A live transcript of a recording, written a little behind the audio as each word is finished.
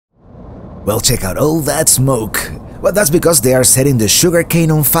Well, check out all that smoke. Well, that's because they are setting the sugar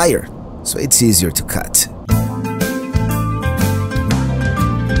cane on fire, so it's easier to cut.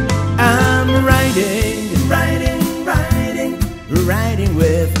 I'm riding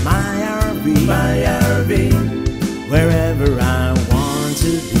with my RV, wherever I want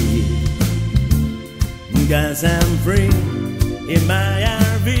to be, 'cause I'm free in my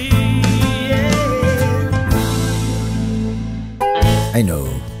RV, yeah. I know,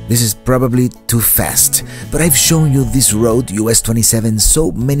 this is probably too fast, but I've shown you this road US 27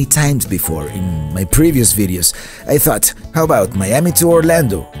 so many times before in my previous videos. I thought, how about Miami to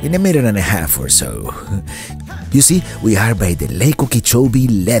Orlando in a minute and a half or so? You see, we are by the Lake Okeechobee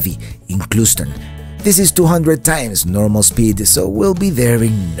Levee in Cluston. This is 200 times normal speed, so we'll be there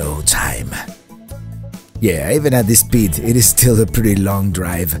in no time. Yeah, even at this speed, it is still a pretty long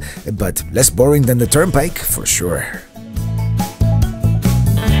drive, but less boring than the turnpike, for sure.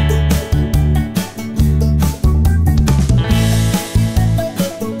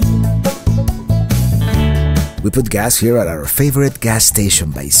 We put gas here at our favorite gas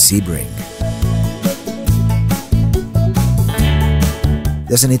station by Sebring.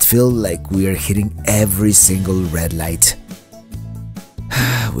 Doesn't it feel like we are hitting every single red light?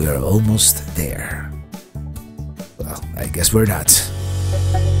 We are almost there. Well, I guess we're not.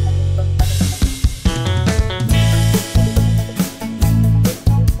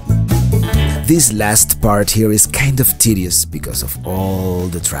 This last part here is kind of tedious because of all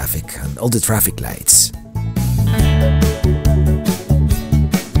the traffic and all the traffic lights.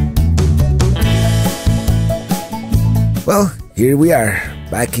 Well, here we are,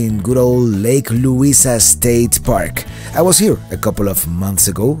 back in good old Lake Louisa State Park. I was here a couple of months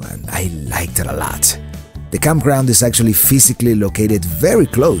ago and I liked it a lot. The campground is actually physically located very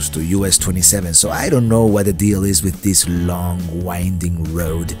close to US 27, so I don't know what the deal is with this long, winding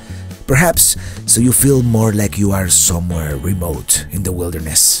road. Perhaps so you feel more like you are somewhere remote in the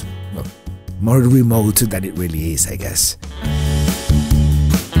wilderness. Well, more remote than it really is, I guess.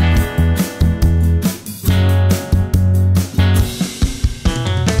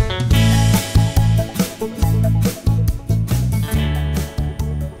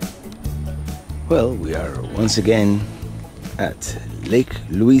 Well, we are once again at Lake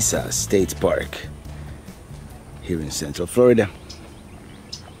Louisa State Park here in Central Florida.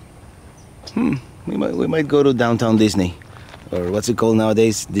 We might go to downtown Disney, or what's it called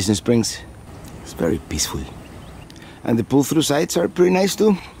nowadays, Disney Springs. It's very peaceful. And the pull-through sites are pretty nice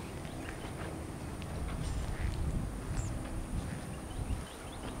too.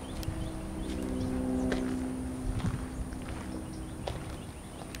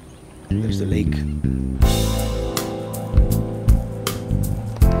 There's the lake.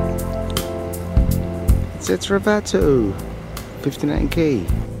 It's at Travato, 59K.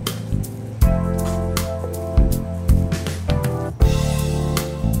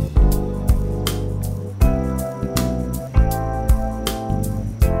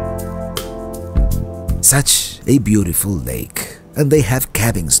 Such a beautiful lake, and they have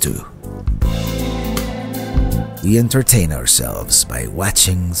cabins too. We entertain ourselves by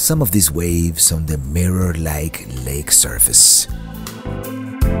watching some of these waves on the mirror-like lake surface.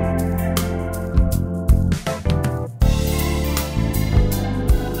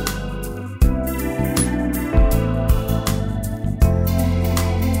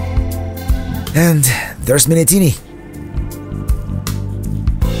 And there's Minitini.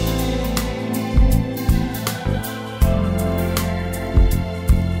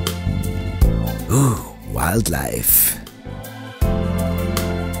 Ooh, wildlife.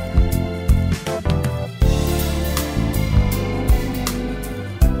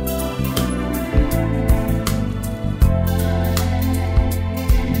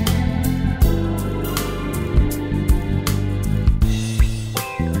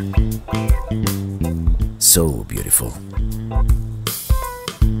 So beautiful.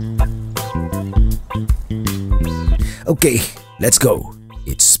 Okay, let's go.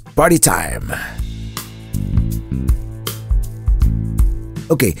 It's party time.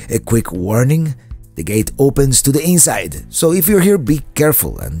 Okay, a quick warning. The gate opens to the inside, so if you're here, be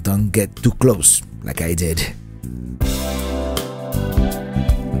careful and don't get too close, like I did.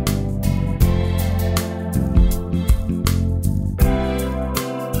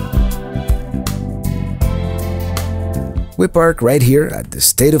 We park right here at the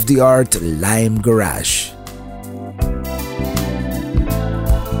state-of-the-art Lime Garage.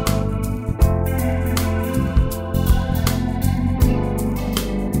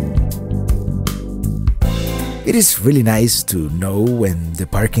 It is really nice to know when the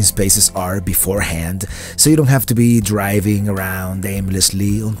parking spaces are beforehand, so you don't have to be driving around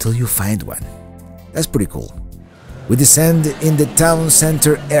aimlessly until you find one. That's pretty cool. We descend in the town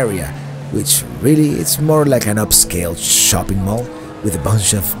center area, which really it's more like an upscale shopping mall with a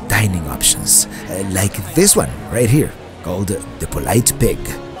bunch of dining options, like this one right here, called The Polite Pig.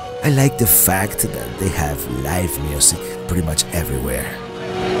 I like the fact that they have live music pretty much everywhere.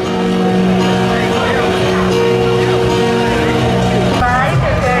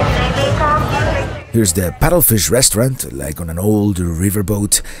 Here's the paddlefish restaurant, like on an old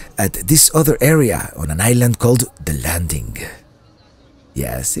riverboat, at this other area on an island called The Landing.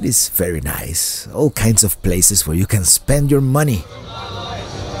 Yes, it is very nice. All kinds of places where you can spend your money.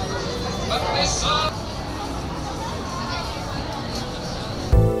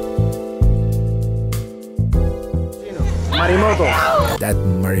 Marimoto. That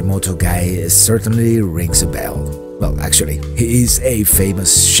Marimoto guy certainly rings a bell. Well, actually, he is a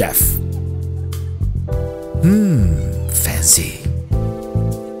famous chef. Fancy.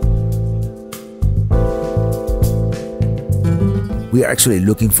 We are actually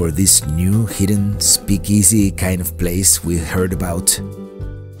looking for this new hidden speakeasy kind of place we heard about.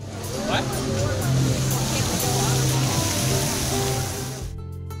 What?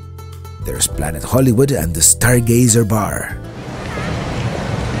 There's Planet Hollywood and the Stargazer Bar.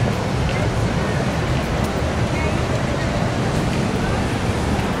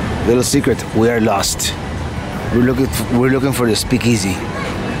 Little secret, we are lost. We're looking for the speakeasy.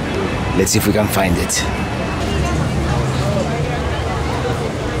 Let's see if we can find it.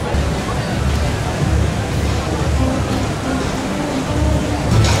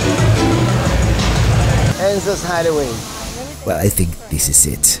 Enzo's Hideaway. Well, I think this is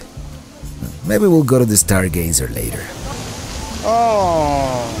it. Maybe we'll go to the Stargazer later.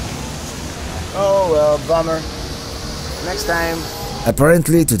 Oh well, bummer. Next time.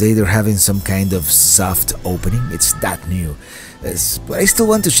 Apparently today they're having some kind of soft opening. It's that new. But I still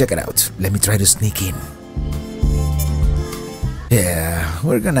want to check it out. Let me try to sneak in. Yeah,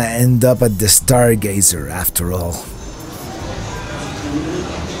 we're gonna end up at the Stargazer after all.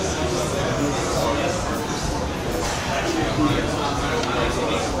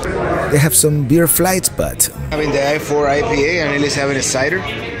 They have some beer flights, but... Having the I4 IPA and Ellie's having a cider.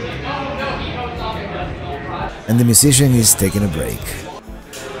 And the musician is taking a break.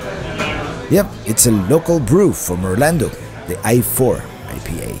 Yep, it's a local brew from Orlando, the I4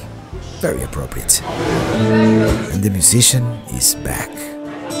 IPA. Very appropriate. And the musician is back.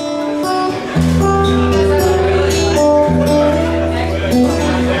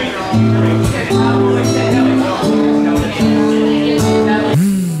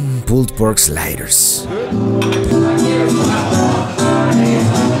 Pulled pork sliders.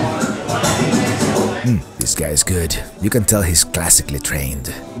 This guy is good. You can tell he's classically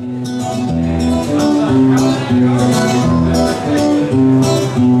trained.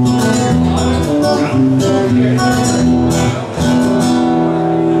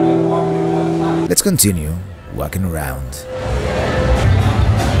 Let's continue walking around.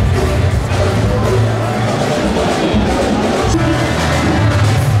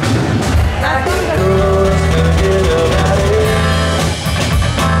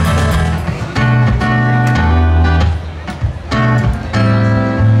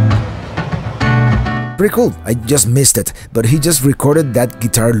 Pretty cool. I just missed it, but he just recorded that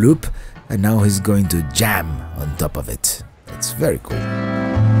guitar loop and now he's going to jam on top of it. It's very cool.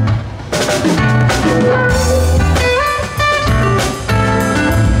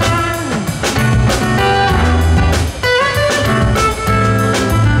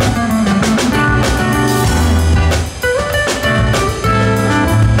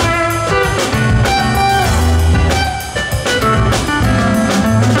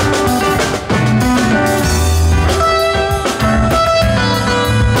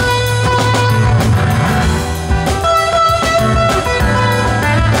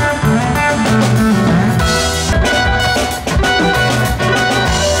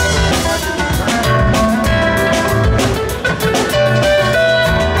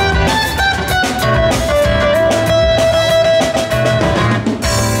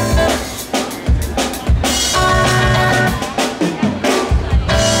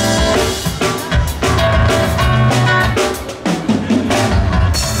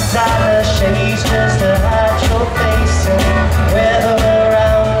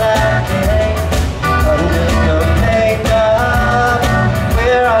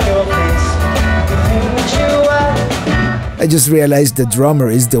 I just realized the drummer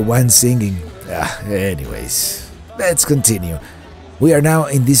is the one singing. Anyways, let's continue. We are now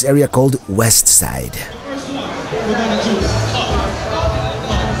in this area called West Side.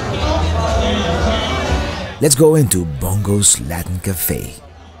 Let's go into Bongo's Latin Cafe.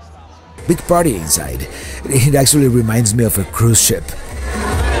 Big party inside. It actually reminds me of a cruise ship.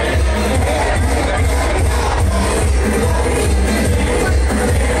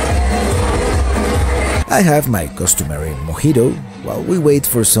 I have my customary mojito while we wait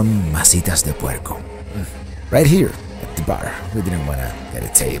for some masitas de puerco. Right here at the bar. We didn't want to get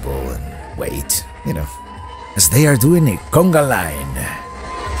a table and wait, you know, as they are doing a conga line.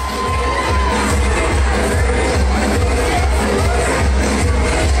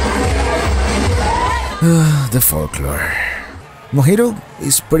 The folklore. Mojito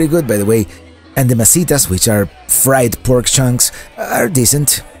is pretty good, by the way, and the masitas, which are fried pork chunks, are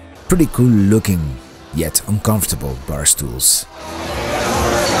decent. Pretty cool looking, yet uncomfortable bar stools.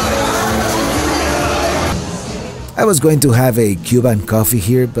 I was going to have a Cuban coffee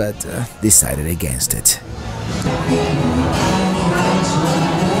here, but decided against it.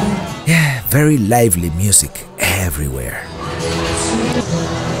 Yeah, very lively music everywhere.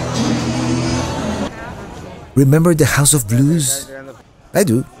 Remember the House of Blues? I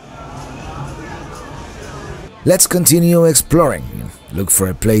do. Let's continue exploring. Look for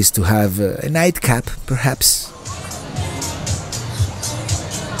a place to have a nightcap, perhaps.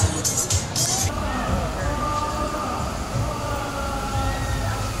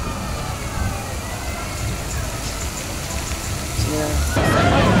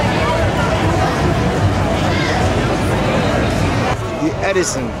 The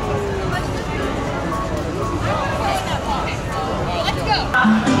Edison.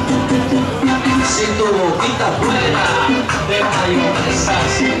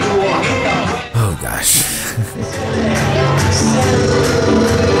 Oh gosh.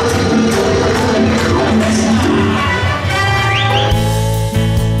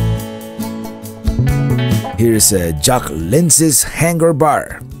 Here's Jock Lindsay's Hangar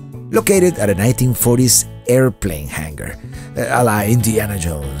Bar, located at a 1940s airplane hangar, a la Indiana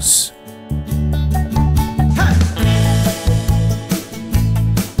Jones.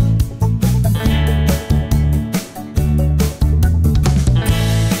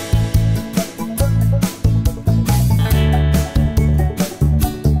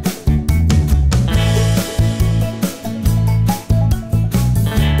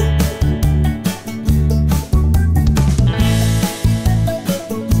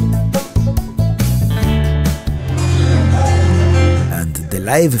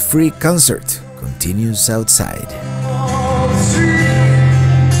 Live free concert continues outside.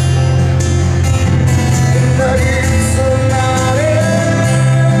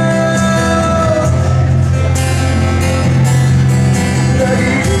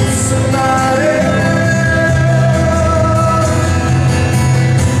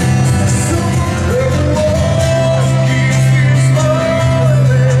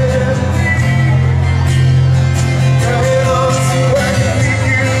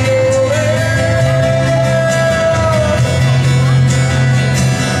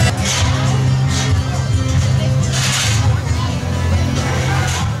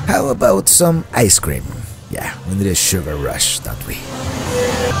 How about some ice cream? Yeah, we need a sugar rush, don't we?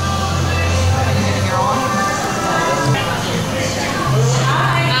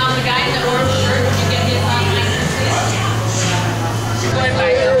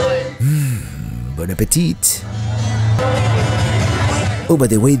 Bon appetit! Oh, by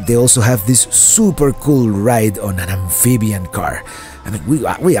the way, they also have this super cool ride on an amphibian car. I mean, we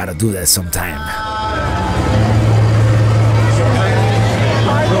ought to do that sometime.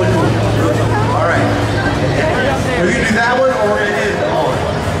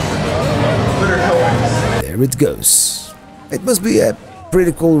 There it goes. It must be a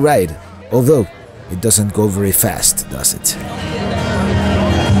pretty cool ride, although it doesn't go very fast, does it?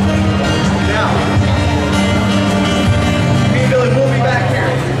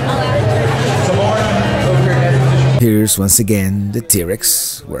 Here's once again the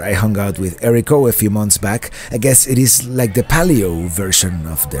T-Rex, where I hung out with Erico a few months back. I guess it is like the paleo version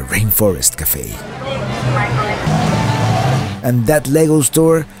of the Rainforest Cafe. And that Lego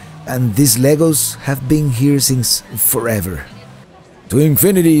store and these Legos have been here since forever. To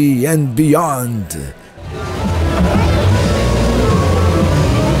infinity and beyond.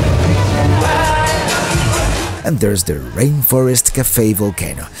 And there's the Rainforest Cafe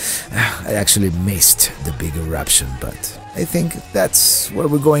volcano. I actually missed the big eruption, but I think that's where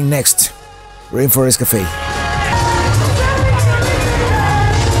we're going next. Rainforest Cafe.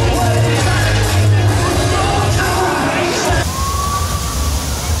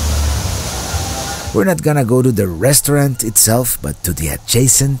 We're not gonna go to the restaurant itself, but to the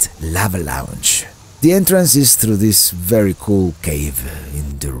adjacent lava lounge. The entrance is through this very cool cave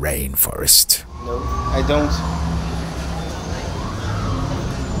in the rainforest. No, I don't.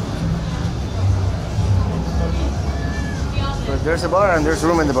 But there's a bar and there's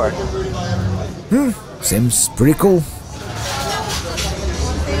room in the bar. Seems pretty cool.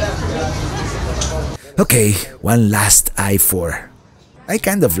 Okay, one last I-4. I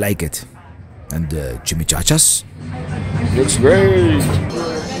kind of like it. And the chimichangas? Looks great.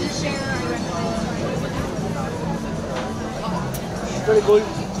 Very cool.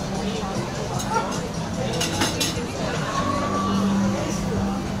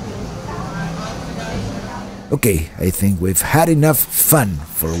 Okay, I think we've had enough fun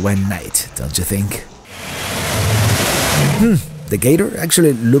for one night, don't you think? The gator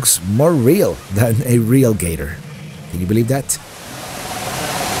actually looks more real than a real gator. Can you believe that?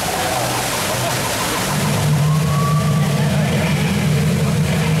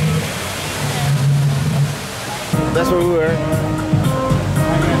 That's where we were.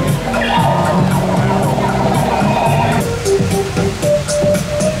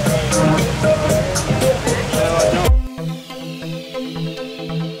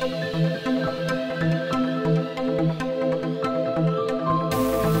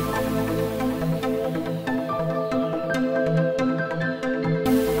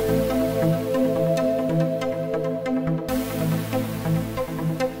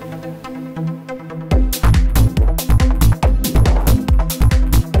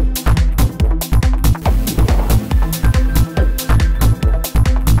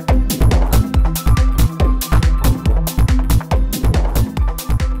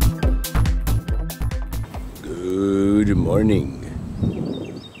 Good morning.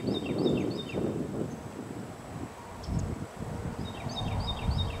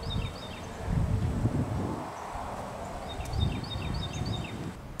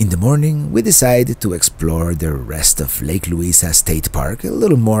 In the morning, we decided to explore the rest of Lake Louisa State Park a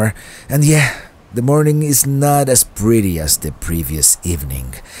little more, and yeah, the morning is not as pretty as the previous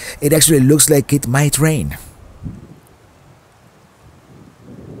evening. It actually looks like it might rain.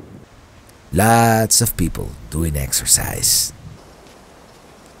 Lots of people doing exercise.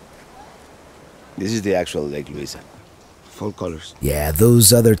 This is the actual Lake Louisa. Full colors. Yeah,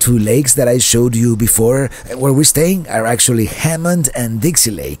 those other two lakes that I showed you before, where we're staying, are actually Hammond and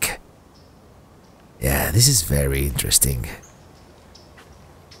Dixie Lake. Yeah, this is very interesting.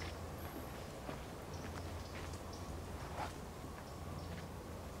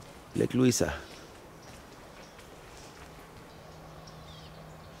 Lake Louisa.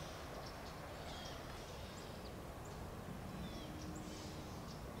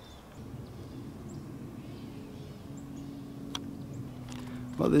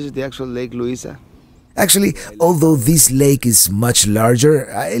 Well, this is the actual Lake Louisa. Actually, although this lake is much larger,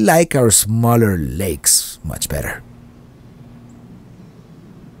 I like our smaller lakes much better.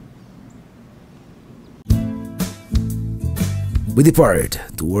 We depart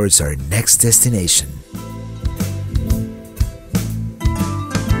towards our next destination.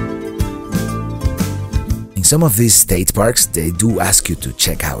 In some of these state parks, they do ask you to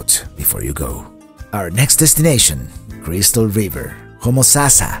check out before you go. Our next destination, Crystal River,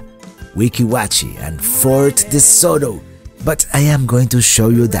 Homosassa, Wikiwachi, and Fort De Soto, but I am going to show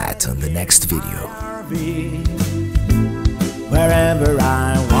you that on the next video. Wherever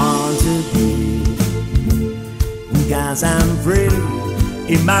I want to be, 'cause I'm free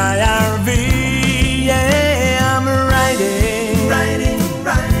in my RV. Yeah, I'm riding,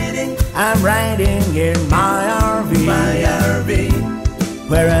 I'm riding in my RV,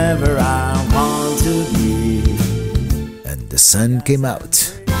 wherever I want to be. The sun came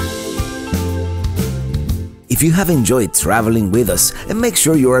out. If you have enjoyed traveling with us, make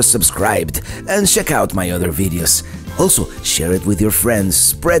sure you are subscribed and check out my other videos. Also, share it with your friends,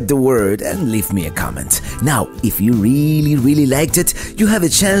 spread the word, and leave me a comment. Now, if you really liked it, you have a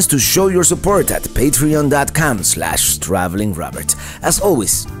chance to show your support at patreon.com/travelingrobert. As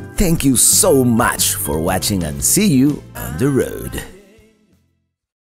always, thank you so much for watching and see you on the road.